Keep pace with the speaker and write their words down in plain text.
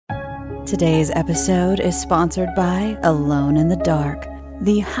Today's episode is sponsored by Alone in the Dark,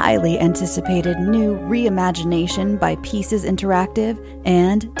 the highly anticipated new reimagination by Pieces Interactive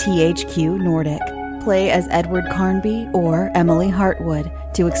and THQ Nordic. Play as Edward Carnby or Emily Hartwood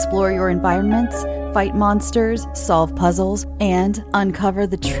to explore your environments, fight monsters, solve puzzles, and uncover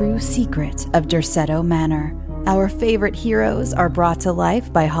the true secret of Derceto Manor. Our favorite heroes are brought to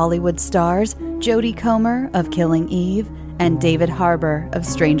life by Hollywood stars Jodie Comer of Killing Eve and David Harbour of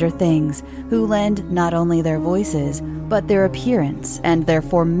Stranger Things, who lend not only their voices, but their appearance and their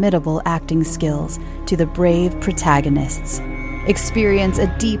formidable acting skills to the brave protagonists. Experience a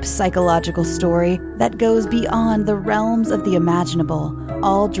deep psychological story that goes beyond the realms of the imaginable,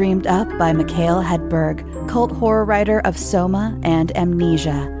 all dreamed up by Mikhail Hedberg, cult horror writer of Soma and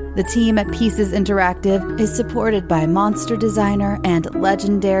Amnesia. The team at Pieces Interactive is supported by monster designer and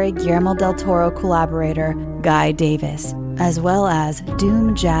legendary Guillermo del Toro collaborator Guy Davis, as well as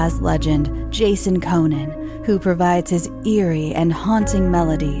Doom jazz legend Jason Conan, who provides his eerie and haunting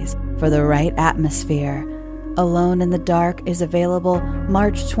melodies for the right atmosphere. Alone in the Dark is available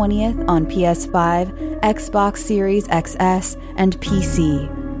March 20th on PS5, Xbox Series XS, and PC.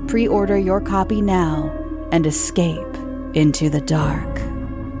 Pre-order your copy now and escape into the dark.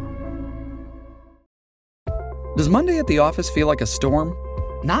 Does Monday at the office feel like a storm?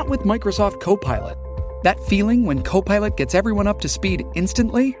 Not with Microsoft Copilot. That feeling when Copilot gets everyone up to speed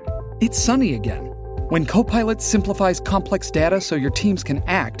instantly? It's sunny again. When Copilot simplifies complex data so your teams can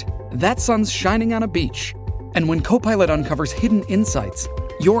act, that sun's shining on a beach. And when Copilot uncovers hidden insights,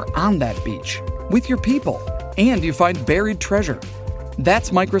 you're on that beach with your people, and you find buried treasure.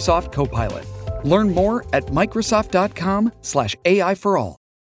 That's Microsoft Copilot. Learn more at Microsoft.com/AI for all.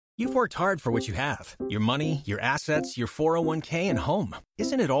 You've worked hard for what you have. Your money, your assets, your 401k, and home.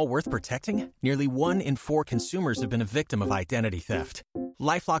 Isn't it all worth protecting? Nearly 1 in 4 consumers have been a victim of identity theft.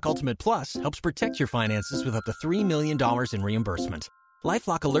 LifeLock Ultimate Plus helps protect your finances with up to $3 million in reimbursement.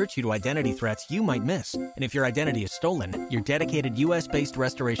 LifeLock alerts you to identity threats you might miss. And if your identity is stolen, your dedicated U.S.-based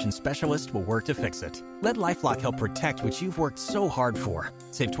restoration specialist will work to fix it. Let LifeLock help protect what you've worked so hard for.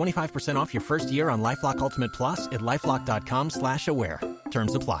 Save 25% off your first year on LifeLock Ultimate Plus at LifeLock.com/aware.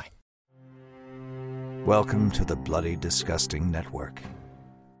 Terms apply. Welcome to the Bloody Disgusting Network.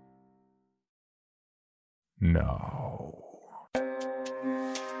 No.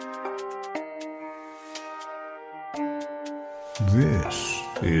 This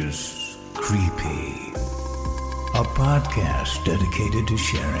is Creepy, a podcast dedicated to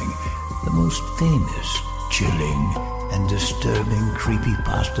sharing the most famous, chilling, and disturbing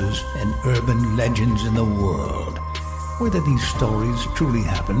creepypastas and urban legends in the world. Whether these stories truly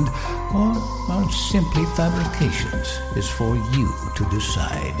happened or are simply fabrications is for you to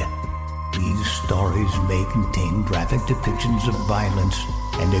decide. These stories may contain graphic depictions of violence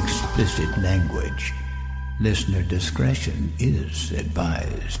and explicit language. Listener discretion is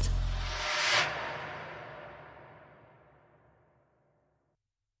advised.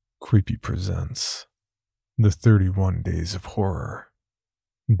 Creepy presents The 31 Days of Horror,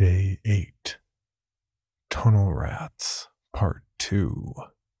 Day 8, Tunnel Rats, Part 2,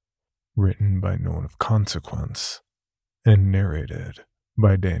 written by No One of Consequence, and narrated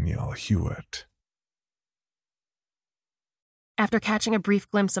by Danielle Hewitt. After catching a brief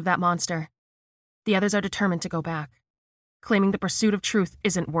glimpse of that monster, the others are determined to go back, claiming the pursuit of truth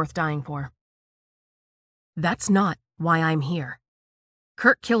isn't worth dying for. That's not why I'm here.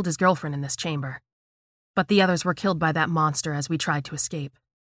 Kurt killed his girlfriend in this chamber, but the others were killed by that monster as we tried to escape.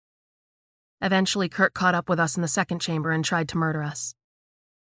 Eventually, Kurt caught up with us in the second chamber and tried to murder us.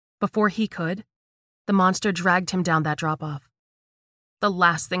 Before he could, the monster dragged him down that drop-off. The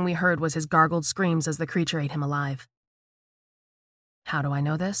last thing we heard was his gargled screams as the creature ate him alive. How do I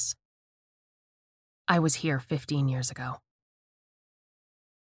know this? I was here 15 years ago.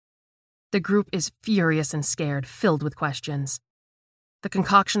 The group is furious and scared, filled with questions. The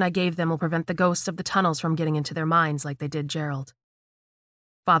concoction I gave them will prevent the ghosts of the tunnels from getting into their minds like they did Gerald.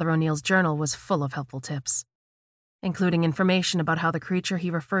 Father O'Neill's journal was full of helpful tips, including information about how the creature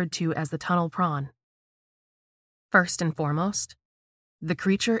he referred to as the tunnel prawn. First and foremost, the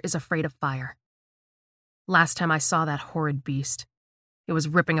creature is afraid of fire. Last time I saw that horrid beast, it was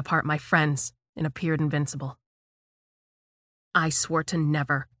ripping apart my friends and appeared invincible. I swore to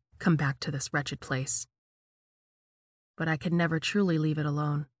never come back to this wretched place, but I could never truly leave it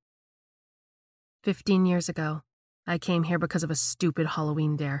alone. 15 years ago, I came here because of a stupid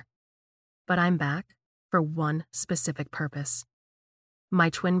Halloween dare, but I'm back for one specific purpose. My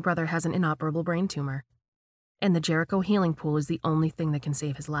twin brother has an inoperable brain tumor, and the Jericho Healing Pool is the only thing that can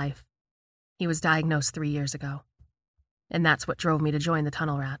save his life. He was diagnosed 3 years ago, and that's what drove me to join the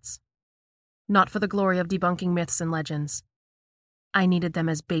Tunnel Rats. not for the glory of debunking myths and legends. I needed them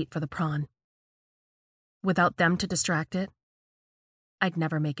as bait for the prawn. Without them to distract it, I'd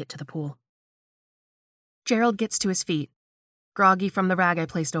never make it to the pool. Gerald gets to his feet, groggy from the rag I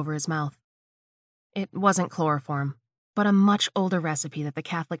placed over his mouth. It wasn't chloroform, but a much older recipe that the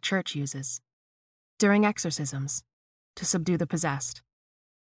Catholic Church uses during exorcisms to subdue the possessed.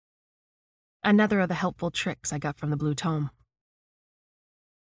 Another of the helpful tricks I got from the Blue Tome.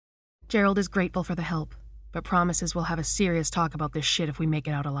 Gerald is grateful for the help, but promises we'll have a serious talk about this shit if we make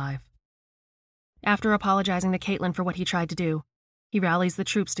it out alive. After apologizing to Caitlin for what he tried to do, he rallies the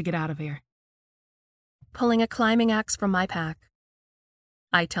troops to get out of here. Pulling a climbing axe from my pack,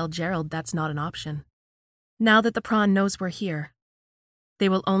 I tell Gerald that's not an option. Now that the prawn knows we're here, they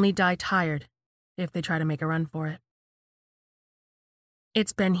will only die tired if they try to make a run for it.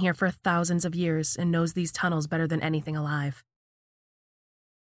 It's been here for thousands of years and knows these tunnels better than anything alive.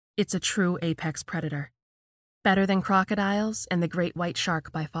 It's a true apex predator, better than crocodiles and the great white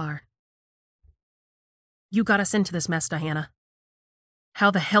shark by far. You got us into this mess, Diana.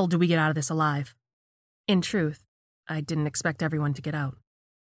 How the hell do we get out of this alive? In truth, I didn't expect everyone to get out.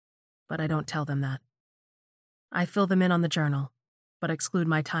 But I don't tell them that. I fill them in on the journal, but exclude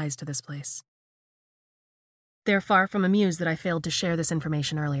my ties to this place. They're far from amused that I failed to share this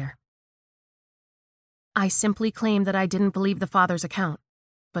information earlier. I simply claimed that I didn't believe the father's account,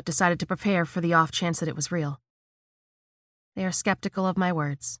 but decided to prepare for the off chance that it was real. They are skeptical of my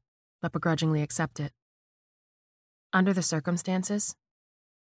words, but begrudgingly accept it. Under the circumstances,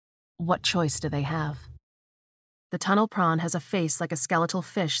 what choice do they have? The tunnel prawn has a face like a skeletal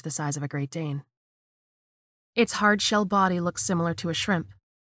fish the size of a Great Dane. Its hard-shell body looks similar to a shrimp,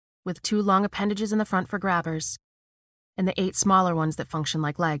 with 2 long appendages in the front for grabbers, and the 8 smaller ones that function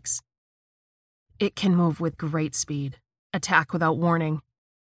like legs. It can move with great speed, attack without warning,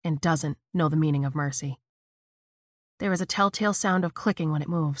 and doesn't know the meaning of mercy. There is a telltale sound of clicking when it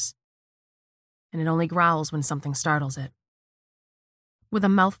moves, and it only growls when something startles it. With a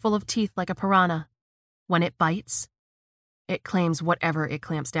mouthful of teeth like a piranha, when it bites, it claims whatever it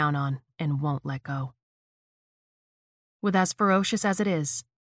clamps down on and won't let go. With as ferocious as it is,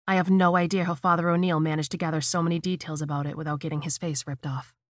 I have no idea how Father O'Neill managed to gather so many details about it without getting his face ripped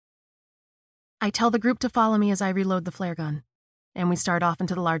off. I tell the group to follow me as I reload the flare gun, and we start off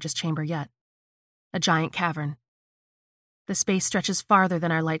into the largest chamber yet, a giant cavern. The space stretches farther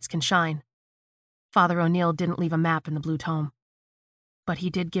than our lights can shine. Father O'Neill didn't leave a map in the Blue Tome, but he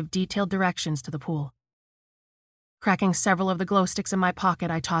did give detailed directions to the pool. Cracking several of the glow sticks in my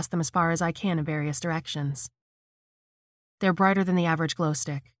pocket, I toss them as far as I can in various directions. They're brighter than the average glow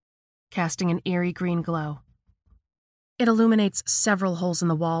stick, casting an eerie green glow. It illuminates several holes in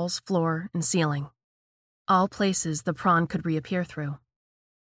the walls, floor, and ceiling, all places the prawn could reappear through.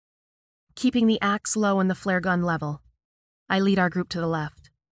 Keeping the axe low and the flare gun level, I lead our group to the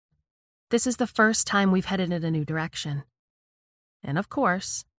left. This is the first time we've headed in a new direction. And of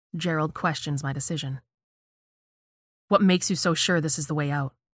course, Gerald questions my decision. What makes you so sure this is the way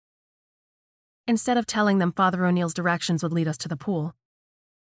out? Instead of telling them Father O'Neill's directions would lead us to the pool,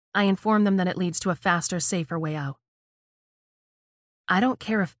 I inform them that it leads to a faster, safer way out. I don't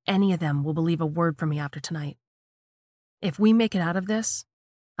care if any of them will believe a word from me after tonight. If we make it out of this,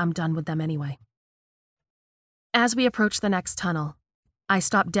 I'm done with them anyway. As we approach the next tunnel, I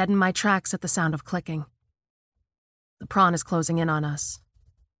stop dead in my tracks at the sound of clicking. The prawn is closing in on us,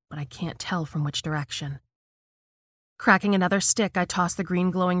 but I can't tell from which direction. Cracking another stick, I toss the green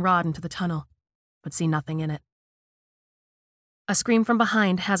glowing rod into the tunnel, but see nothing in it. A scream from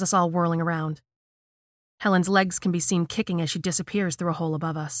behind has us all whirling around. Helen's legs can be seen kicking as she disappears through a hole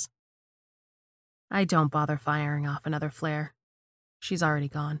above us. I don't bother firing off another flare. She's already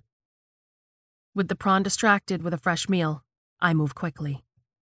gone. With the prawn distracted with a fresh meal, I move quickly.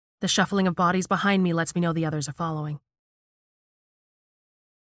 The shuffling of bodies behind me lets me know the others are following.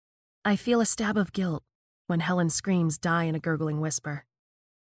 I feel a stab of guilt when Helen's screams die in a gurgling whisper.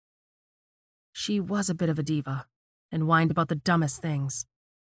 She was a bit of a diva and whined about the dumbest things,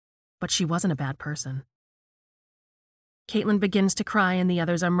 but she wasn't a bad person. Caitlin begins to cry and the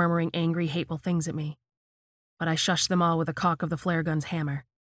others are murmuring angry, hateful things at me, but I shush them all with a cock of the flare gun's hammer.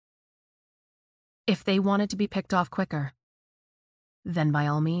 If they wanted to be picked off quicker, then by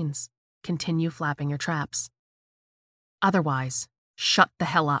all means, continue flapping your traps. Otherwise, shut the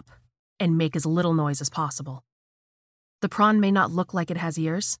hell up and make as little noise as possible. The prawn may not look like it has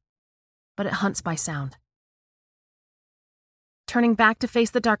ears, but it hunts by sound. Turning back to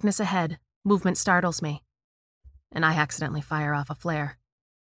face the darkness ahead, movement startles me, and I accidentally fire off a flare.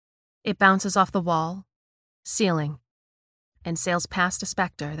 It bounces off the wall, ceiling, and sails past a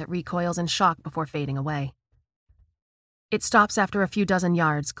specter that recoils in shock before fading away. It stops after a few dozen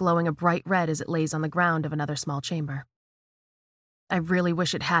yards, glowing a bright red as it lays on the ground of another small chamber. I really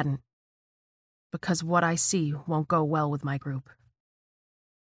wish it hadn't, because what I see won't go well with my group.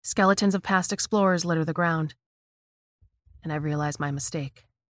 Skeletons of past explorers litter the ground, and I realize my mistake.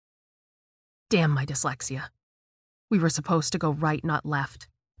 Damn my dyslexia. We were supposed to go right, not left.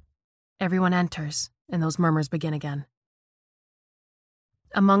 Everyone enters, and those murmurs begin again.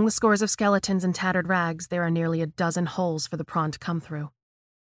 Among the scores of skeletons and tattered rags, there are nearly a dozen holes for the prawn to come through.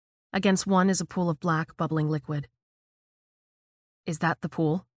 Against one is a pool of black, bubbling liquid. Is that the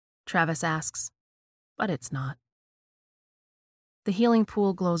pool? Travis asks, but it's not. The healing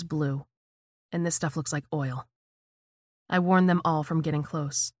pool glows blue, and this stuff looks like oil. I warn them all from getting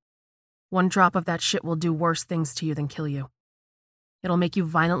close. One drop of that shit will do worse things to you than kill you. It'll make you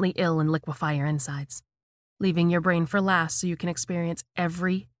violently ill and liquefy your insides, leaving your brain for last so you can experience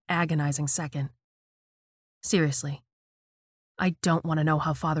every agonizing second. Seriously, I don't want to know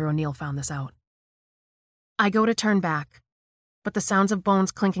how Father O'Neill found this out. I go to turn back, but the sounds of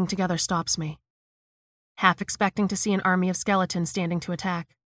bones clinking together stops me, half expecting to see an army of skeletons standing to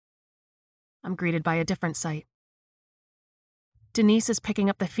attack. I'm greeted by a different sight. Denise is picking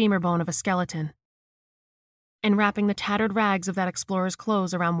up the femur bone of a skeleton and wrapping the tattered rags of that explorer's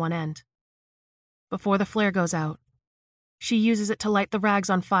clothes around one end. Before the flare goes out, she uses it to light the rags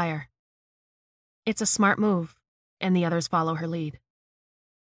on fire. It's a smart move, and the others follow her lead.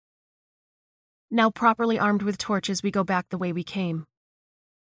 Now properly armed with torches, we go back the way we came.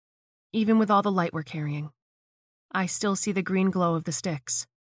 Even with all the light we're carrying, I still see the green glow of the sticks.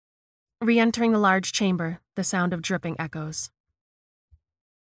 Re-entering the large chamber, the sound of dripping echoes.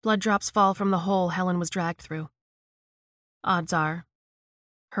 Blood drops fall from the hole Helen was dragged through. Odds are,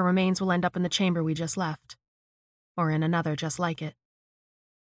 her remains will end up in the chamber we just left, or in another just like it.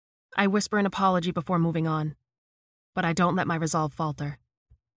 I whisper an apology before moving on, but I don't let my resolve falter.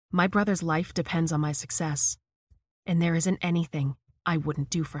 My brother's life depends on my success, and there isn't anything I wouldn't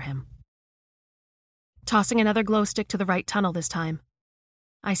do for him. Tossing another glow stick to the right tunnel this time,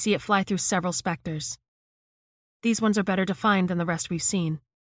 I see it fly through several specters. These ones are better defined than the rest we've seen,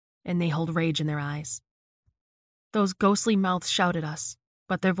 and they hold rage in their eyes. Those ghostly mouths shout at us,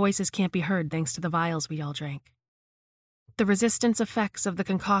 but their voices can't be heard thanks to the vials we all drank. The resistance effects of the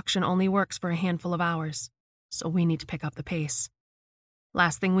concoction only works for a handful of hours, so we need to pick up the pace.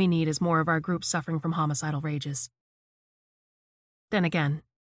 Last thing we need is more of our group suffering from homicidal rages. Then again,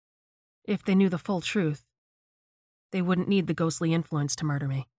 if they knew the full truth, they wouldn't need the ghostly influence to murder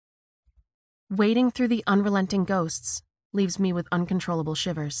me. Wading through the unrelenting ghosts leaves me with uncontrollable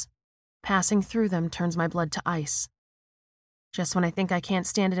shivers. Passing through them turns my blood to ice. Just when I think I can't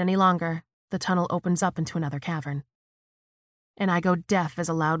stand it any longer, the tunnel opens up into another cavern. And I go deaf as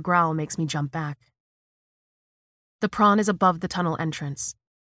a loud growl makes me jump back. The prawn is above the tunnel entrance,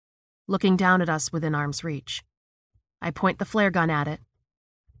 looking down at us within arm's reach. I point the flare gun at it,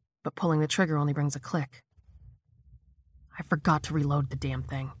 but pulling the trigger only brings a click. I forgot to reload the damn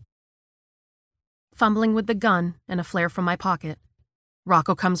thing. Fumbling with the gun and a flare from my pocket,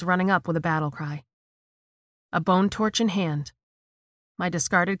 Rocco comes running up with a battle cry. A bone torch in hand, my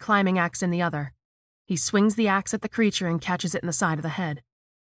discarded climbing axe in the other, he swings the axe at the creature and catches it in the side of the head.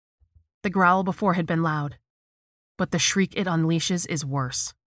 The growl before had been loud, but the shriek it unleashes is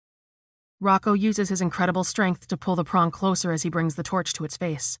worse. Rocco uses his incredible strength to pull the prawn closer as he brings the torch to its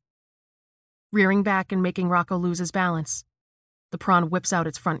face. Rearing back and making Rocco lose his balance, the prawn whips out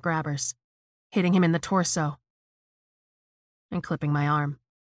its front grabbers, hitting him in the torso and clipping my arm.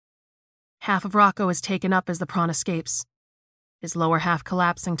 Half of Rocco is taken up as the prawn escapes, his lower half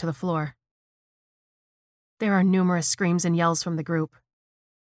collapsing to the floor. There are numerous screams and yells from the group.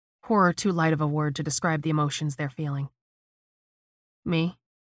 Horror too light of a word to describe the emotions they're feeling. Me?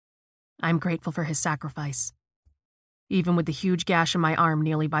 I'm grateful for his sacrifice, even with the huge gash in my arm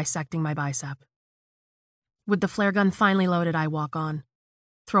nearly bisecting my bicep. With the flare gun finally loaded, I walk on,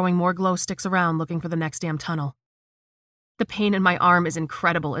 throwing more glow sticks around looking for the next damn tunnel. The pain in my arm is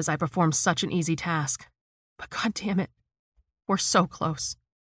incredible as I perform such an easy task, but goddammit, we're so close.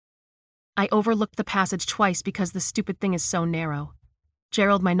 I overlooked the passage twice because the stupid thing is so narrow.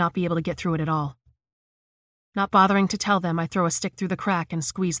 Gerald might not be able to get through it at all. Not bothering to tell them, I throw a stick through the crack and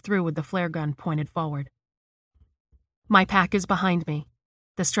squeeze through with the flare gun pointed forward. My pack is behind me,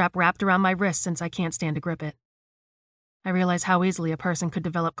 the strap wrapped around my wrist since I can't stand to grip it. I realize how easily a person could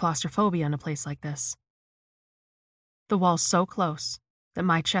develop claustrophobia in a place like this. The wall's so close that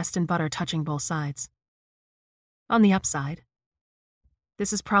my chest and butt are touching both sides. On the upside,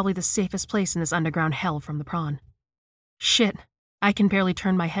 this is probably the safest place in this underground hell from the prawn. Shit, I can barely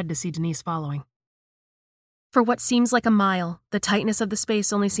turn my head to see Denise following. For what seems like a mile, the tightness of the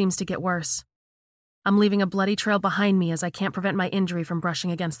space only seems to get worse. I'm leaving a bloody trail behind me as I can't prevent my injury from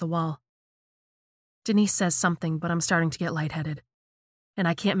brushing against the wall. Denise says something, but I'm starting to get lightheaded, and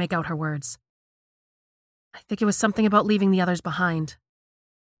I can't make out her words. I think it was something about leaving the others behind,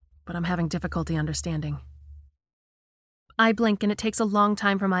 but I'm having difficulty understanding. I blink and it takes a long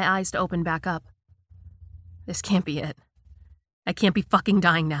time for my eyes to open back up. This can't be it. I can't be fucking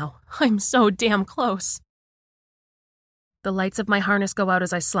dying now. I'm so damn close. The lights of my harness go out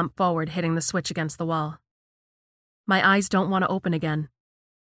as I slump forward, hitting the switch against the wall. My eyes don't want to open again,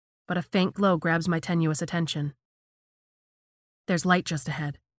 but a faint glow grabs my tenuous attention. There's light just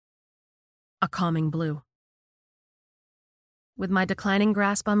ahead. A calming blue. With my declining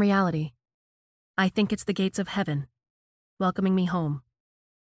grasp on reality, I think it's the gates of heaven, welcoming me home.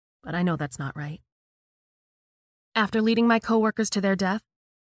 But I know that's not right. After leading my coworkers to their death,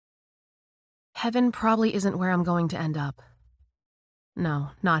 heaven probably isn't where I'm going to end up.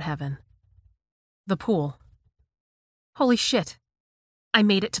 No, not heaven. The pool. Holy shit. I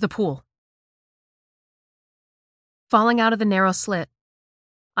made it to the pool. Falling out of the narrow slit,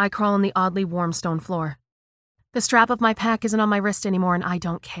 I crawl on the oddly warm stone floor. The strap of my pack isn't on my wrist anymore, and I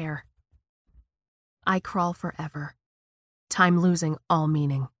don't care. I crawl forever, time losing all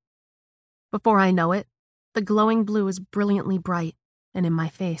meaning. Before I know it, the glowing blue is brilliantly bright and in my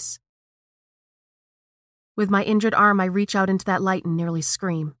face. With my injured arm, I reach out into that light and nearly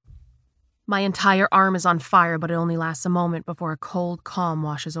scream. My entire arm is on fire, but it only lasts a moment before a cold calm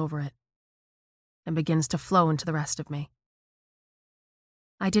washes over it and begins to flow into the rest of me.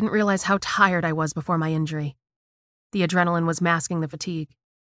 I didn't realize how tired I was before my injury. The adrenaline was masking the fatigue.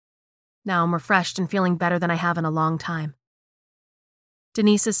 Now I'm refreshed and feeling better than I have in a long time.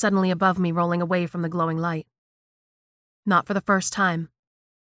 Denise is suddenly above me, rolling away from the glowing light. Not for the first time,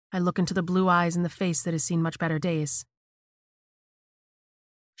 I look into the blue eyes and the face that has seen much better days.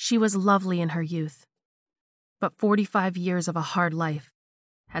 She was lovely in her youth, but 45 years of a hard life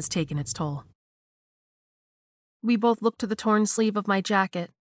has taken its toll. We both look to the torn sleeve of my jacket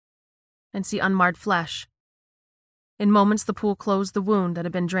and see unmarred flesh. In moments, the pool closed the wound that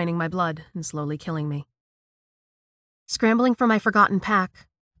had been draining my blood and slowly killing me. Scrambling for my forgotten pack,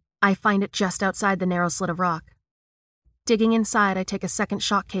 I find it just outside the narrow slit of rock. Digging inside, I take a second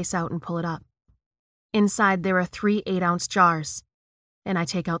shot case out and pull it up. Inside, there are 3 8-ounce jars, and I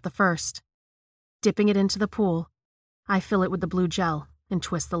take out the first. Dipping it into the pool, I fill it with the blue gel and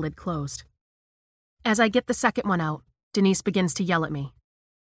twist the lid closed. As I get the second one out, Denise begins to yell at me.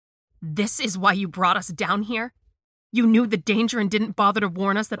 "This is why you brought us down here? You knew the danger and didn't bother to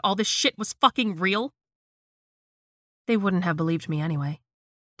warn us that all this shit was fucking real?" They wouldn't have believed me anyway.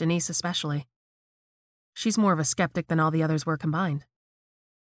 Denise especially. She's more of a skeptic than all the others were combined.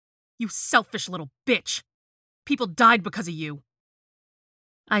 "You selfish little bitch! People died because of you!"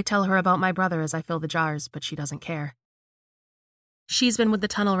 I tell her about my brother as I fill the jars, but she doesn't care. She's been with the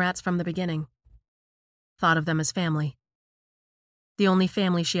tunnel rats from the beginning. Thought of them as family. The only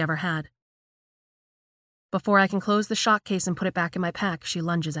family she ever had. Before I can close the shot case and put it back in my pack, she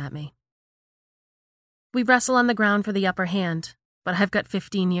lunges at me. We wrestle on the ground for the upper hand, but I've got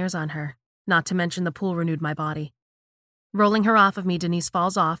 15 years on her, not to mention the pool renewed my body. Rolling her off of me, Denise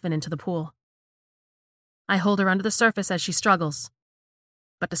falls off and into the pool. I hold her under the surface as she struggles,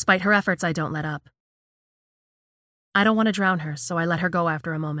 but despite her efforts, I don't let up. I don't want to drown her, so I let her go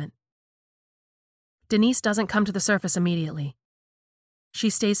after a moment. Denise doesn't come to the surface immediately. She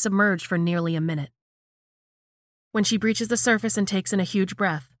stays submerged for nearly a minute. When she breaches the surface and takes in a huge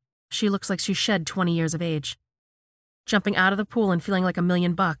breath, she looks like she shed 20 years of age, jumping out of the pool and feeling like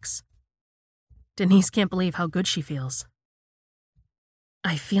 $1,000,000. Denise can't believe how good she feels.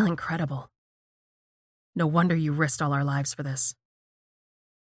 I feel incredible. No wonder you risked all our lives for this.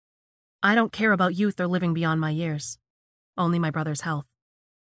 I don't care about youth or living beyond my years, only my brother's health.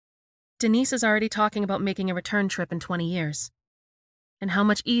 Denise is already talking about making a return trip in 20 years, and how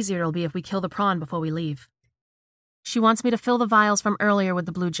much easier it'll be if we kill the prawn before we leave. She wants me to fill the vials from earlier with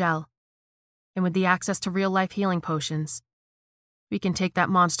the blue gel, and with the access to real-life healing potions, we can take that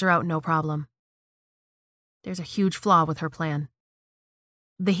monster out no problem. There's a huge flaw with her plan.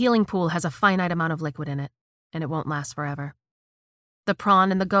 The healing pool has a finite amount of liquid in it, and it won't last forever. The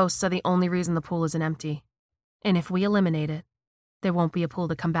prawn and the ghosts are the only reason the pool isn't empty, and if we eliminate it, there won't be a pool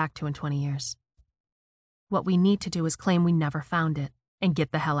to come back to in 20 years. What we need to do is claim we never found it, and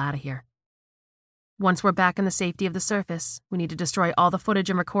get the hell out of here. Once we're back in the safety of the surface, we need to destroy all the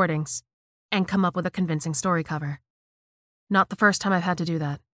footage and recordings, and come up with a convincing story cover. Not the first time I've had to do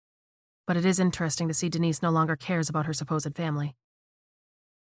that, but it is interesting to see Denise no longer cares about her supposed family.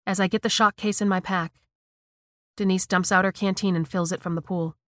 As I get the shock case in my pack, Denise dumps out her canteen and fills it from the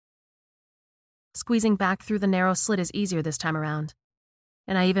pool. Squeezing back through the narrow slit is easier this time around,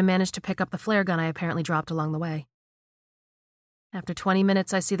 and I even managed to pick up the flare gun I apparently dropped along the way. After 20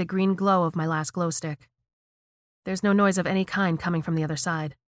 minutes, I see the green glow of my last glow stick. There's no noise of any kind coming from the other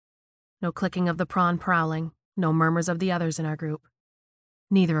side. No clicking of the prawn prowling, no murmurs of the others in our group,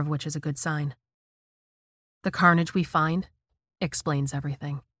 neither of which is a good sign. The carnage we find explains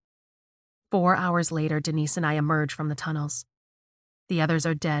everything. 4 hours later, Denise and I emerge from the tunnels. The others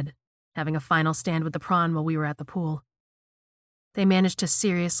are dead, having a final stand with the prawn while we were at the pool. They managed to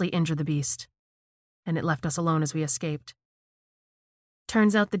seriously injure the beast, and it left us alone as we escaped.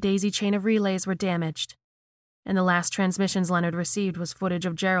 Turns out the daisy chain of relays were damaged, and the last transmissions Leonard received was footage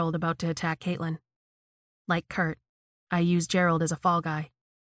of Gerald about to attack Caitlin. Like Kurt, I used Gerald as a fall guy,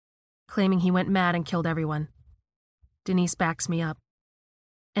 claiming he went mad and killed everyone. Denise backs me up,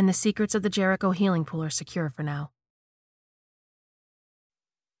 and the secrets of the Jericho healing pool are secure for now.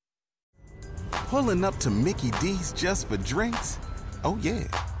 Pulling up to Mickey D's just for drinks? Oh yeah,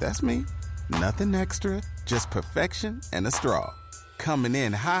 that's me. Nothing extra, just perfection and a straw. Coming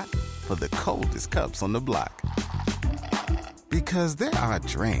in hot for the coldest cups on the block. Because there are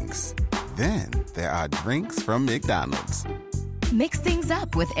drinks. Then there are drinks from McDonald's. Mix things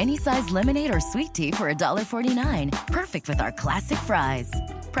up with any size lemonade or sweet tea for $1.49. Perfect with our classic fries.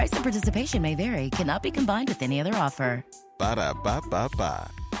 Price and participation may vary. Cannot be combined with any other offer.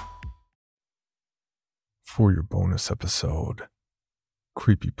 Ba-da-ba-ba-ba. For your bonus episode,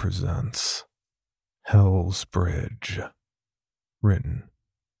 Creepy presents Hell's Bridge. Written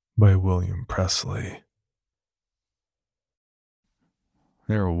by William Presley.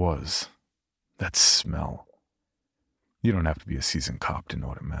 There it was. That smell. You don't have to be a seasoned cop to know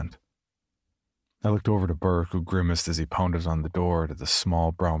what it meant. I looked over to Burke, who grimaced as he pounded on the door to the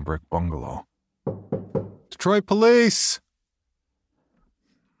small brown brick bungalow. Detroit Police!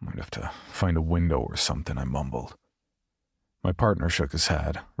 Might have to find a window or something, I mumbled. My partner shook his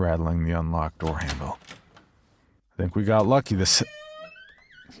head, rattling the unlocked door handle. I think we got lucky this...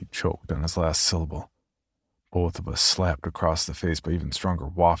 He choked on his last syllable. Both of us slapped across the face by even stronger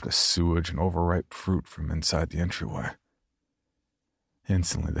waft of sewage and overripe fruit from inside the entryway.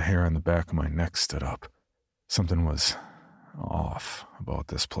 Instantly, the hair on the back of my neck stood up. Something was off about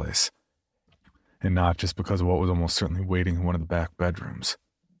this place. And not just because of what was almost certainly waiting in one of the back bedrooms.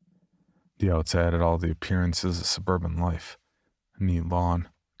 The outside had all the appearances of suburban life. A neat lawn,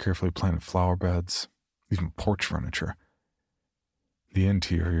 carefully planted flower beds, even porch furniture. The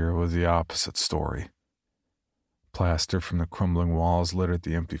interior was the opposite story. Plaster from the crumbling walls littered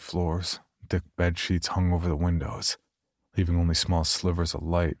the empty floors. Thick bed sheets hung over the windows, leaving only small slivers of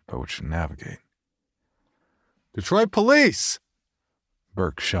light by which to navigate. Detroit Police!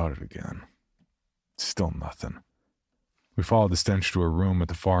 Burke shouted again. Still nothing. We followed the stench to a room at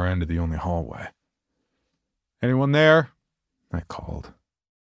the far end of the only hallway. Anyone there? I called.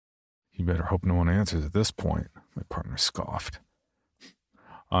 You better hope no one answers at this point, my partner scoffed.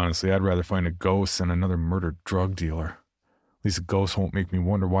 Honestly, I'd rather find a ghost than another murdered drug dealer. At least a ghost won't make me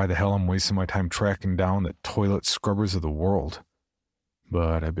wonder why the hell I'm wasting my time tracking down the toilet scrubbers of the world.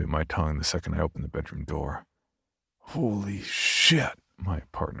 But I bit my tongue the second I opened the bedroom door. Holy shit, my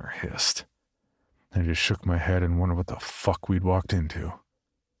partner hissed. I just shook my head and wondered what the fuck we'd walked into.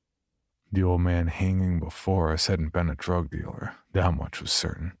 The old man hanging before us hadn't been a drug dealer, that much was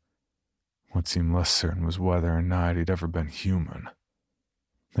certain. What seemed less certain was whether or not he'd ever been human.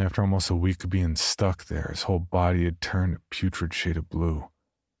 After almost a week of being stuck there, his whole body had turned a putrid shade of blue.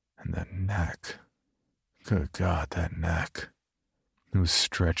 And that neck. Good God, that neck. It was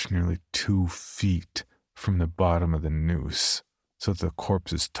stretched nearly 2 feet from the bottom of the noose, so that the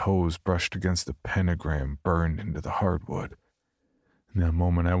corpse's toes brushed against the pentagram burned into the hardwood. In that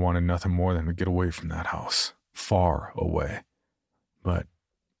moment, I wanted nothing more than to get away from that house. Far away. But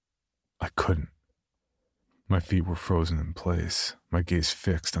I couldn't. My feet were frozen in place, my gaze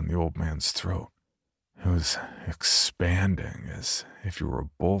fixed on the old man's throat. It was expanding as if you were a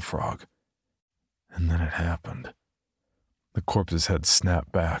bullfrog. And then it happened. The corpse's head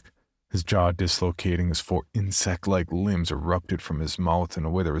snapped back, his jaw dislocating as 4 insect-like limbs erupted from his mouth in a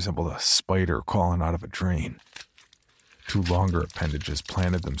way that resembled a spider crawling out of a drain. 2 longer appendages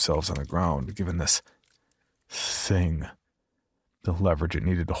planted themselves on the ground, giving this thing the leverage it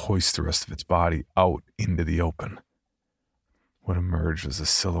needed to hoist the rest of its body out into the open. What emerged was a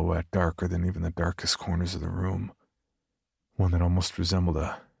silhouette darker than even the darkest corners of the room. One that almost resembled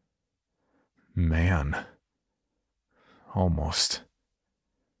a man. Almost.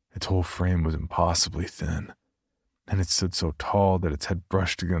 Its whole frame was impossibly thin, and it stood so tall that its head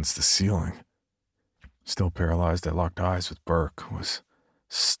brushed against the ceiling. Still paralyzed, I locked eyes with Burke, who was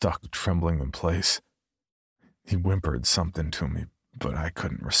stuck, trembling in place. He whimpered something to me, but I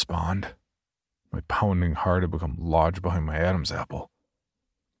couldn't respond. My pounding heart had become lodged behind my Adam's apple.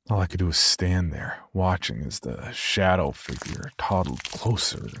 All I could do was stand there, watching as the shadow figure toddled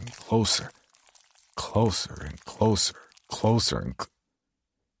closer and closer, closer and closer, closer and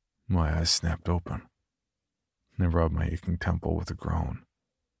My eyes snapped open, and I rubbed my aching temple with a groan.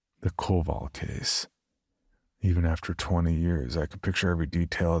 The Koval case. Even after 20 years, I could picture every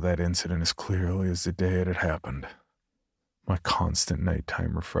detail of that incident as clearly as the day it had happened. My constant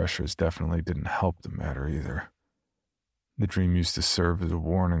nighttime refreshers definitely didn't help the matter either. The dream used to serve as a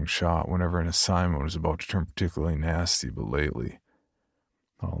warning shot whenever an assignment was about to turn particularly nasty, but lately,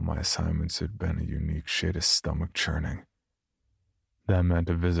 all my assignments had been a unique shade of stomach churning. That meant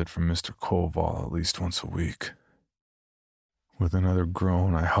a visit from Mr. Koval at least once a week. With another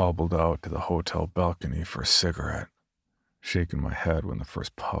groan, I hobbled out to the hotel balcony for a cigarette, shaking my head when the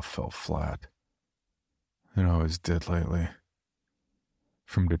first puff fell flat. It always did lately.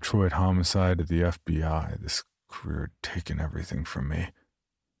 From Detroit homicide to the FBI, this career had taken everything from me.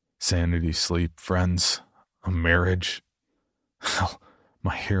 Sanity, sleep, friends, a marriage, hell,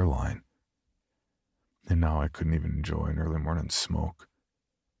 my hairline. And now I couldn't even enjoy an early morning smoke.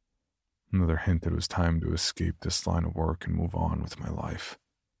 Another hint that it was time to escape this line of work and move on with my life.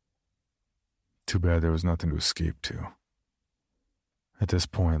 Too bad there was nothing to escape to. At this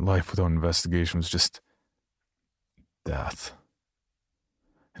point, life without investigation was just death.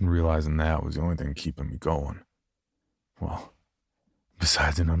 And realizing that was the only thing keeping me going. Well,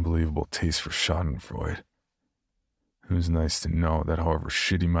 besides an unbelievable taste for schadenfreude, it was nice to know that however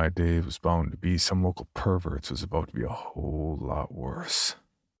shitty my day was bound to be, some local perverts was about to be a whole lot worse.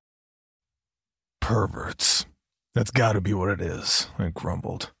 Perverts. That's gotta be what it is, I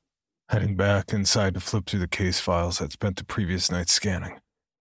grumbled, heading back inside to flip through the case files I'd spent the previous night scanning.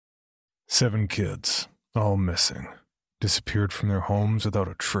 7 kids, all missing, disappeared from their homes without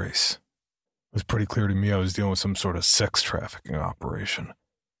a trace. It was pretty clear to me I was dealing with some sort of sex trafficking operation.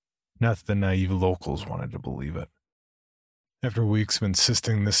 Not that the naive locals wanted to believe it. After weeks of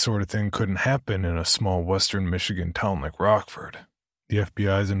insisting this sort of thing couldn't happen in a small western Michigan town like Rockford, the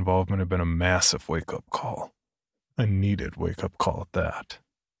FBI's involvement had been a massive wake-up call. A needed wake-up call at that.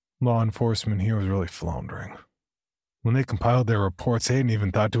 Law enforcement here was really floundering. When they compiled their reports, they hadn't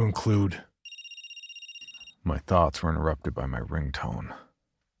even thought to include... My thoughts were interrupted by my ringtone.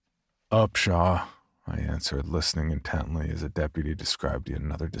 Upshaw, I answered, listening intently as a deputy described yet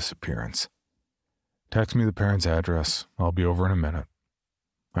another disappearance. Text me the parents' address. I'll be over in a minute.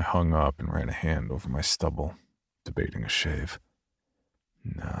 I hung up and ran a hand over my stubble, debating a shave.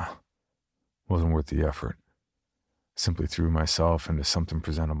 Nah, wasn't worth the effort. Simply threw myself into something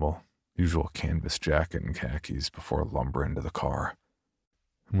presentable, usual canvas jacket and khakis, before lumbering into the car.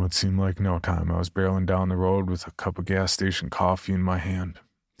 In what seemed like no time, I was barreling down the road with a cup of gas station coffee in my hand,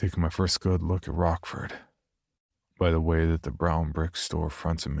 taking my first good look at Rockford. By the way that the brown brick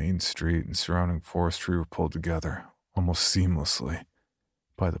storefronts of Main Street and surrounding forestry were pulled together, almost seamlessly,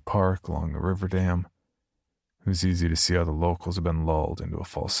 by the park along the river dam, it was easy to see how the locals had been lulled into a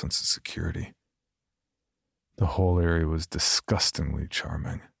false sense of security. The whole area was disgustingly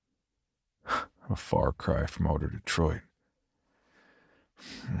charming. A far cry from outer Detroit.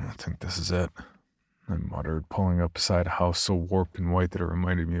 I think this is it, I muttered, pulling up beside a house so warped and white that it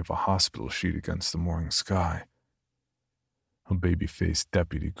reminded me of a hospital sheet against the morning sky. A baby-faced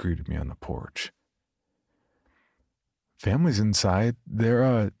deputy greeted me on the porch. Family's inside.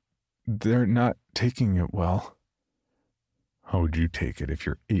 They're not taking it well. How would you take it if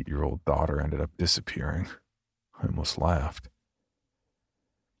your 8-year-old daughter ended up disappearing? I almost laughed.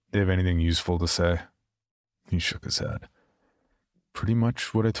 They have anything useful to say? He shook his head. Pretty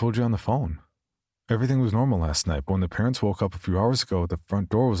much what I told you on the phone. Everything was normal last night, but when the parents woke up a few hours ago, the front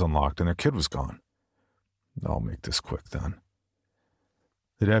door was unlocked and their kid was gone. I'll make this quick then.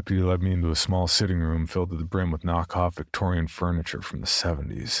 The deputy led me into a small sitting room filled to the brim with knockoff Victorian furniture from the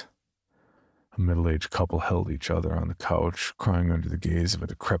 70s. A middle-aged couple held each other on the couch, crying under the gaze of a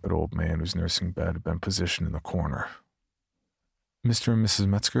decrepit old man whose nursing bed had been positioned in the corner. Mr. and Mrs.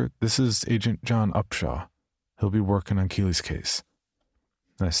 Metzger, this is Agent John Upshaw. He'll be working on Keeley's case.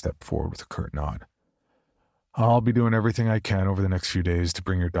 I stepped forward with a curt nod. I'll be doing everything I can over the next few days to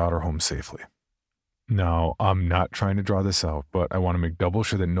bring your daughter home safely. Now, I'm not trying to draw this out, but I want to make double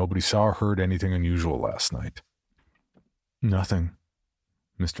sure that nobody saw or heard anything unusual last night. Nothing,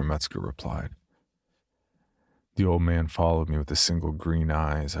 Mr. Metzger replied. The old man followed me with a single green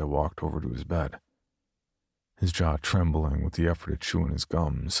eye as I walked over to his bed, his jaw trembling with the effort of chewing his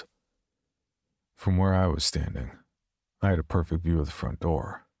gums. From where I was standing, I had a perfect view of the front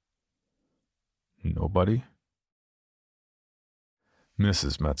door. Nobody?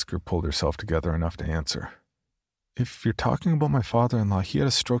 Mrs. Metzger pulled herself together enough to answer. If you're talking about my father-in-law, he had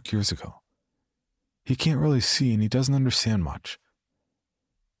a stroke years ago. He can't really see and he doesn't understand much.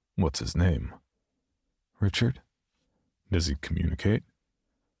 What's his name? Richard? Does he communicate?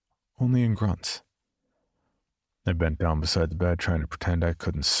 Only in grunts. I bent down beside the bed trying to pretend I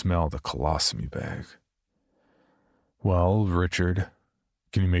couldn't smell the colostomy bag. Well, Richard,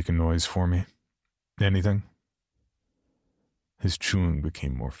 can you make a noise for me? Anything? His chewing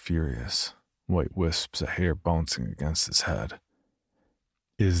became more furious, white wisps of hair bouncing against his head.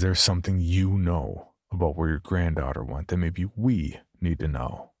 Is there something you know about where your granddaughter went that maybe we need to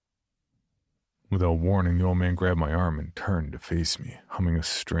know? Without warning, the old man grabbed my arm and turned to face me, humming a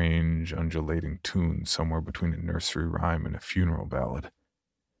strange, undulating tune somewhere between a nursery rhyme and a funeral ballad.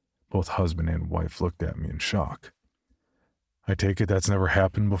 Both husband and wife looked at me in shock. I take it that's never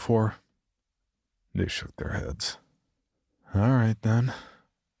happened before? They shook their heads. All right, then.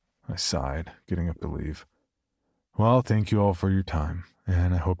 I sighed, getting up to leave. Well, thank you all for your time,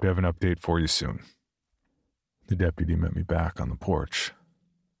 and I hope to have an update for you soon. The deputy met me back on the porch.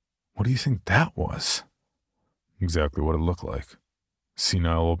 What do you think that was? Exactly what it looked like.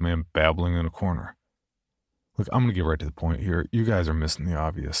 Senile old man babbling in a corner. Look, I'm going to get right to the point here. You guys are missing the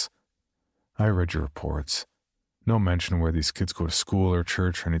obvious. I read your reports. No mention of where these kids go to school or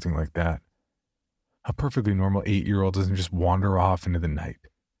church or anything like that. A perfectly normal 8-year-old doesn't just wander off into the night.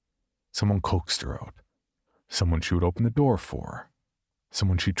 Someone coaxed her out. Someone she would open the door for.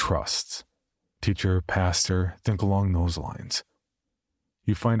 Someone she trusts. Teacher, pastor, think along those lines.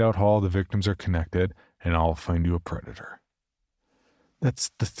 You find out how all the victims are connected, and I'll find you a predator.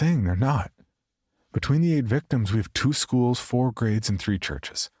 That's the thing, they're not. Between the 8 victims, we have 2 schools, 4 grades, and 3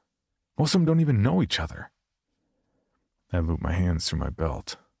 churches. Most of them don't even know each other. I looped my hands through my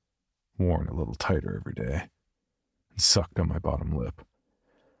belt, worn a little tighter every day, and sucked on my bottom lip.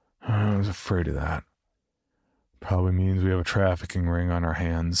 I was afraid of that. Probably means we have a trafficking ring on our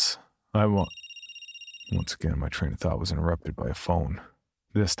hands. Once again, my train of thought was interrupted by a phone.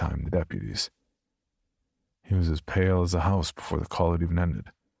 This time, the deputies. He was as pale as a house before the call had even ended.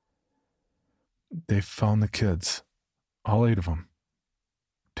 They found the kids. All 8 of them.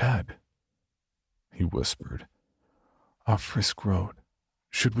 Dead. He whispered. Off Frisk Road.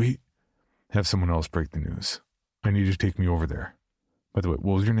 Should we have someone else break the news? I need you to take me over there. By the way,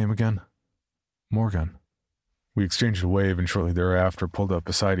 what was your name again? Morgan. We exchanged a wave and shortly thereafter pulled up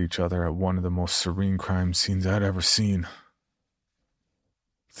beside each other at one of the most serene crime scenes I'd ever seen.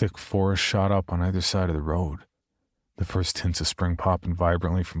 Thick forest shot up on either side of the road, the first tints of spring popping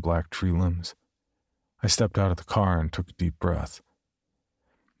vibrantly from black tree limbs. I stepped out of the car and took a deep breath.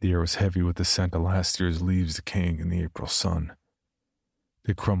 The air was heavy with the scent of last year's leaves decaying in the April sun.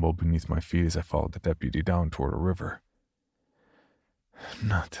 They crumbled beneath my feet as I followed the deputy down toward a river.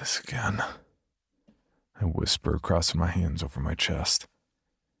 Not this again, I whispered, crossing my hands over my chest.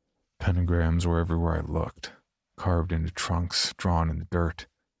 Pentagrams were everywhere I looked, carved into trunks, drawn in the dirt,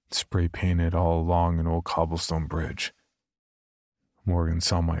 spray painted all along an old cobblestone bridge. Morgan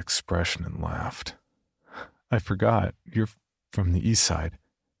saw my expression and laughed. I forgot, you're from the east side.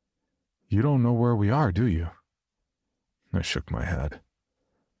 You don't know where we are, do you? I shook my head.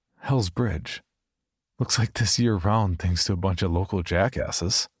 Hell's Bridge. Looks like this year-round thanks to a bunch of local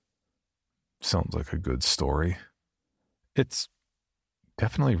jackasses. Sounds like a good story. It's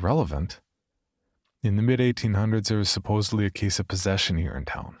definitely relevant. In the mid-1800s, there was supposedly a case of possession here in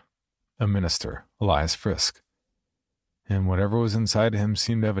town. A minister, Elias Frisk. And whatever was inside of him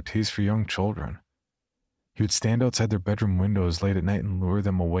seemed to have a taste for young children. He would stand outside their bedroom windows late at night and lure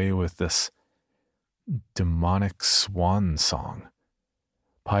them away with this demonic swan song.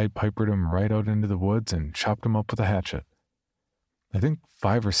 Pied Pipered him right out into the woods and chopped him up with a hatchet. I think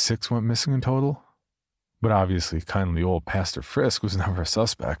 5 or 6 went missing in total. But obviously, kindly old Pastor Frisk was never a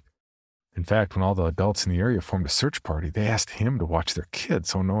suspect. In fact, when all the adults in the area formed a search party, they asked him to watch their kids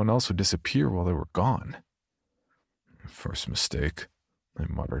so no one else would disappear while they were gone. First mistake, I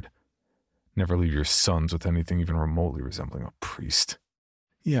muttered. Never leave your sons with anything even remotely resembling a priest.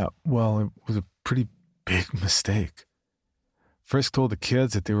 Yeah, well, it was a pretty big mistake. Frisk told the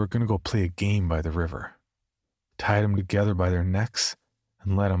kids that they were going to go play a game by the river. Tied them together by their necks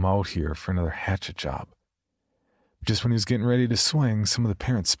and let them out here for another hatchet job. Just when he was getting ready to swing, some of the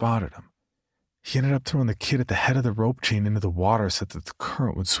parents spotted him. He ended up throwing the kid at the head of the rope chain into the water so that the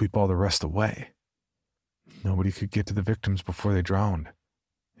current would sweep all the rest away. Nobody could get to the victims before they drowned.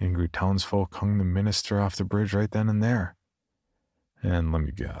 Angry townsfolk hung the minister off the bridge right then and there. And let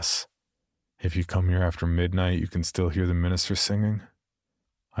me guess, if you come here after midnight, you can still hear the minister singing?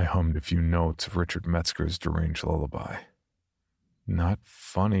 I hummed a few notes of Richard Metzger's deranged lullaby. Not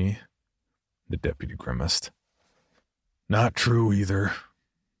funny, the deputy grimaced. Not true either.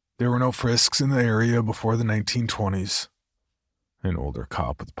 There were no frisks in the area before the 1920s. An older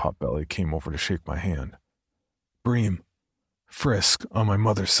cop with potbelly came over to shake my hand. Bream, Frisk on my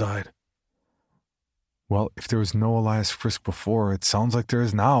mother's side. Well, if there was no Elias Frisk before, it sounds like there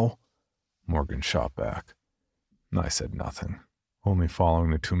is now, Morgan shot back. I said nothing, only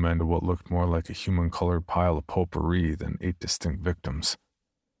following the two men to what looked more like a human-colored pile of potpourri than 8 distinct victims.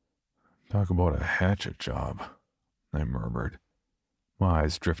 Talk about a hatchet job, I murmured, my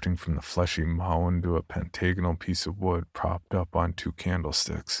eyes drifting from the fleshy mound to a pentagonal piece of wood propped up on 2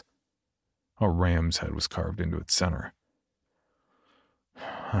 candlesticks. A ram's head was carved into its center.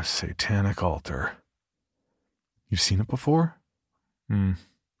 A satanic altar. You've seen it before?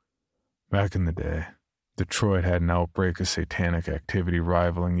 Back in the day, Detroit had an outbreak of satanic activity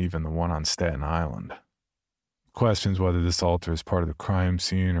rivaling even the one on Staten Island. Questions whether this altar is part of the crime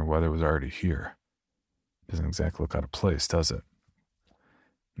scene or whether it was already here. Doesn't exactly look out of place, does it?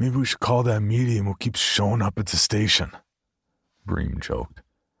 Maybe we should call that medium who keeps showing up at the station, Bream joked.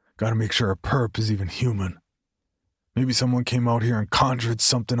 Gotta make sure a perp is even human. Maybe someone came out here and conjured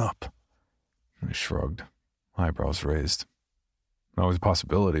something up. I shrugged, eyebrows raised. Always a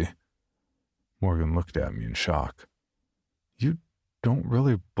possibility. Morgan looked at me in shock. You don't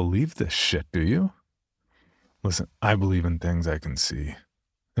really believe this shit, do you? Listen, I believe in things I can see,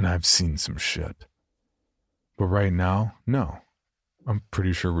 and I've seen some shit. But right now, no. I'm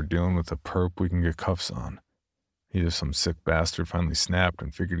pretty sure we're dealing with a perp we can get cuffs on. Either some sick bastard finally snapped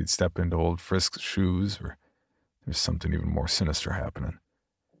and figured he'd step into old Frisk's shoes, or there's something even more sinister happening.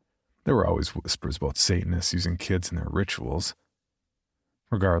 There were always whispers about Satanists using kids in their rituals.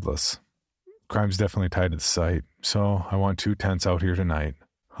 Regardless, crime's definitely tied to the site, so I want 2 tents out here tonight.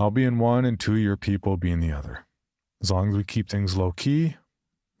 I'll be in one and 2 of your people will be in the other. As long as we keep things low-key,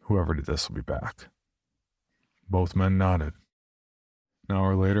 whoever did this will be back. Both men nodded. An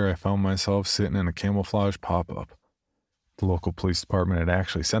hour later, I found myself sitting in a camouflage pop-up. The local police department had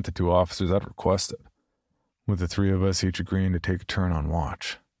actually sent the 2 officers I'd requested, with the 3 of us each agreeing to take a turn on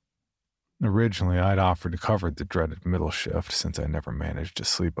watch. Originally, I'd offered to cover the dreaded middle shift since I never managed to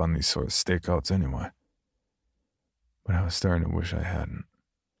sleep on these sort of stakeouts anyway. But I was starting to wish I hadn't.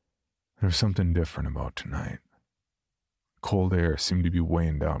 There was something different about tonight. Cold air seemed to be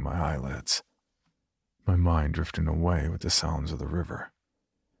weighing down my eyelids, my mind drifting away with the sounds of the river.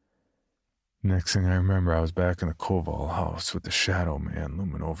 Next thing I remember, I was back in the Koval house with the shadow man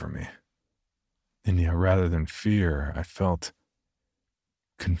looming over me. And yet, rather than fear, I felt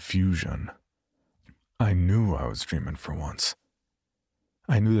confusion. I knew I was dreaming for once.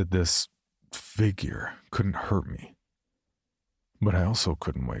 I knew that this figure couldn't hurt me. But I also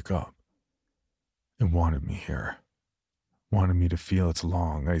couldn't wake up. It wanted me here. Wanted me to feel its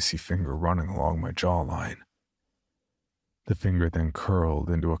long, icy finger running along my jawline. The finger then curled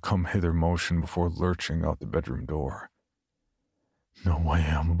into a come-hither motion before lurching out the bedroom door. No way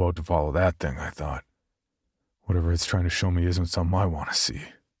I'm about to follow that thing, I thought. Whatever it's trying to show me isn't something I want to see.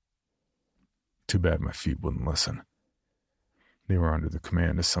 Too bad my feet wouldn't listen. They were under the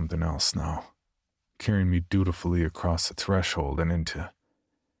command of something else now, carrying me dutifully across the threshold and into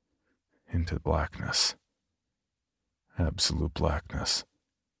blackness. Absolute blackness.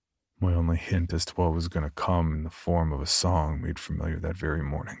 My only hint as to what was going to come in the form of a song made familiar that very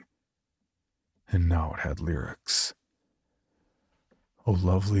morning. And now it had lyrics. O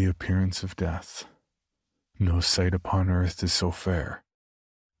lovely appearance of death, no sight upon earth is so fair.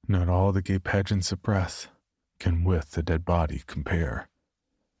 Not all the gay pageants of breath can with the dead body compare.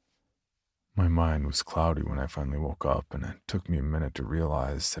 My mind was cloudy when I finally woke up, and it took me a minute to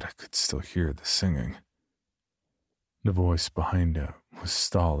realize that I could still hear the singing. The voice behind it was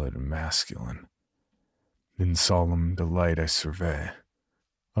stolid and masculine. In solemn delight I survey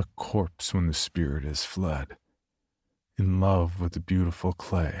a corpse when the spirit is fled, in love with the beautiful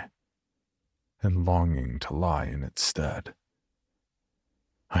clay, and longing to lie in its stead.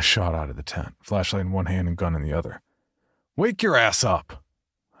 I shot out of the tent, flashlight in one hand and gun in the other. "Wake your ass up!"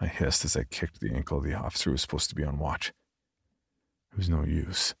 I hissed as I kicked the ankle of the officer who was supposed to be on watch. It was no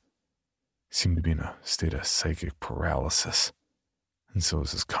use. He seemed to be in a state of psychic paralysis, and so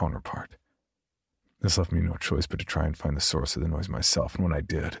was his counterpart. This left me no choice but to try and find the source of the noise myself, and when I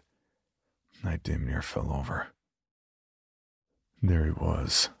did, I damn near fell over. There he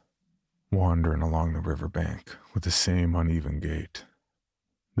was, wandering along the riverbank with the same uneven gait,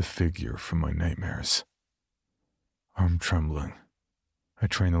 the figure from my nightmares. Arm trembling, I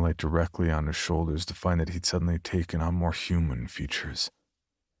trained the light directly on his shoulders to find that he'd suddenly taken on more human features.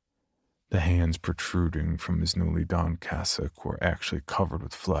 The hands protruding from his newly donned cassock were actually covered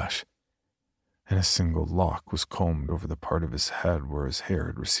with flesh, and a single lock was combed over the part of his head where his hair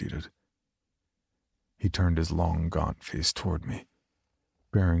had receded. He turned his long, gaunt face toward me,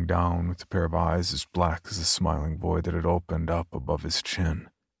 bearing down with a pair of eyes as black as the smiling void that had opened up above his chin.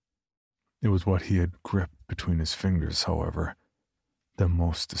 It was what he had gripped between his fingers, however, that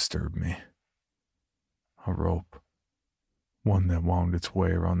most disturbed me. A rope, one that wound its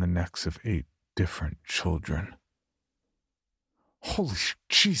way around the necks of 8 different children. "Holy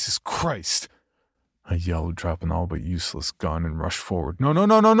Jesus Christ!" I yelled, dropping the all but useless gun and rushed forward. No!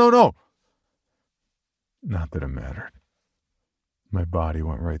 Not that it mattered. My body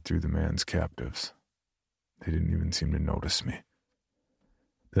went right through the man's captives. They didn't even seem to notice me.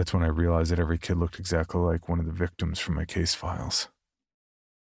 That's when I realized that every kid looked exactly like one of the victims from my case files.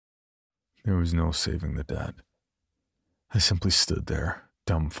 There was no saving the dead. I simply stood there,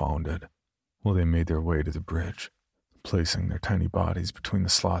 dumbfounded, while they made their way to the bridge, placing their tiny bodies between the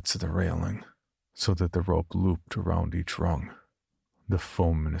slots of the railing so that the rope looped around each rung. The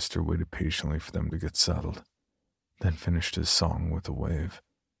foam minister waited patiently for them to get settled, then finished his song with a wave.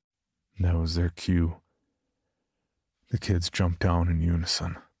 That was their cue. The kids jumped down in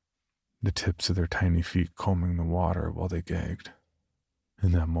unison, the tips of their tiny feet combing the water while they gagged.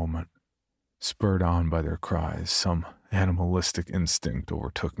 In that moment, spurred on by their cries, some animalistic instinct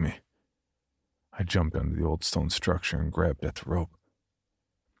overtook me. I jumped under the old stone structure and grabbed at the rope.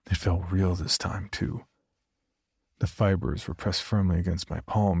 It felt real this time, too. The fibers were pressed firmly against my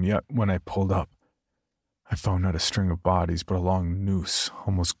palm, yet when I pulled up, I found not a string of bodies, but a long noose,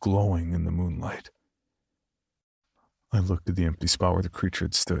 almost glowing in the moonlight. I looked at the empty spot where the creature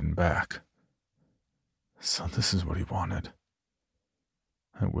had stood and back. So this is what he wanted,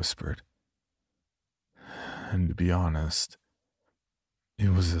 I whispered. And to be honest, it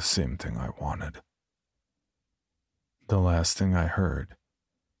was the same thing I wanted. The last thing I heard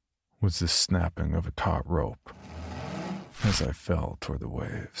was the snapping of a taut rope as I fell toward the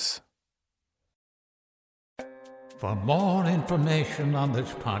waves. For more information on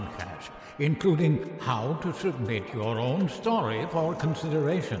this podcast, including how to submit your own story for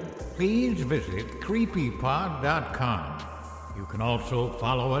consideration, please visit creepypod.com. You can also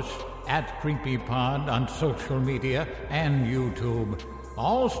follow us at CreepyPod on social media and YouTube.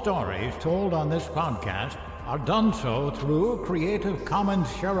 All stories told on this podcast are done so through Creative Commons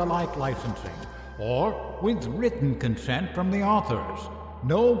Share-alike licensing or with written consent from the authors.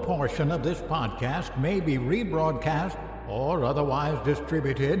 No portion of this podcast may be rebroadcast or otherwise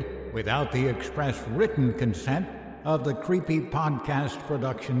distributed without the express written consent of the Creepy Podcast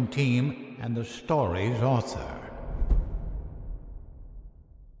production team and the story's author.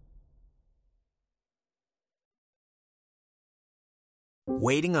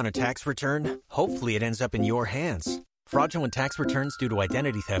 Waiting on a tax return? Hopefully it ends up in your hands. Fraudulent tax returns due to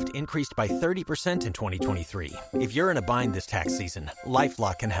identity theft increased by 30% in 2023. If you're in a bind this tax season,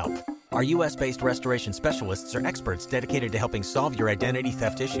 LifeLock can help. Our U.S.-based restoration specialists are experts dedicated to helping solve your identity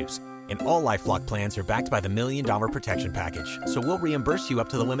theft issues. And all LifeLock plans are backed by the $1 Million Protection Package. So we'll reimburse you up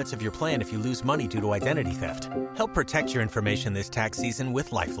to the limits of your plan if you lose money due to identity theft. Help protect your information this tax season with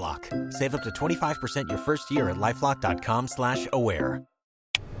LifeLock. Save up to 25% your first year at LifeLock.com/aware.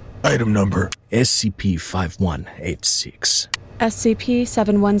 Item number SCP-5186.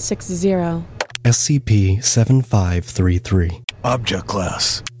 SCP-7160. SCP-7533. Object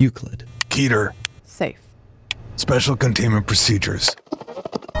Class Euclid. Keter. Safe. Special Containment Procedures.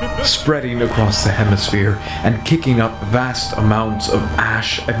 Spreading across the hemisphere and kicking up vast amounts of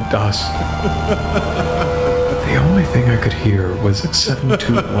ash and dust. The only thing I could hear was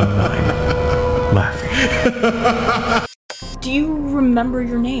 7219 laughing. Do you remember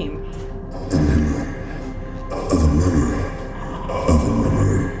your name?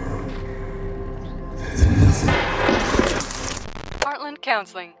 Heartland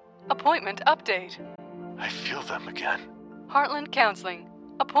Counseling. Appointment update. I feel them again. Heartland Counseling.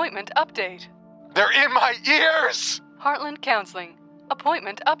 Appointment update. They're in my ears! Heartland Counseling.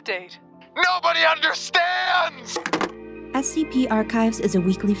 Appointment update. Nobody understands! SCP Archives is a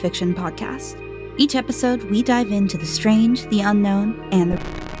weekly fiction podcast. Each episode, we dive into the strange, the unknown, and the...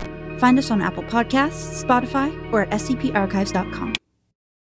 Find us on Apple Podcasts, Spotify, or at scparchives.com.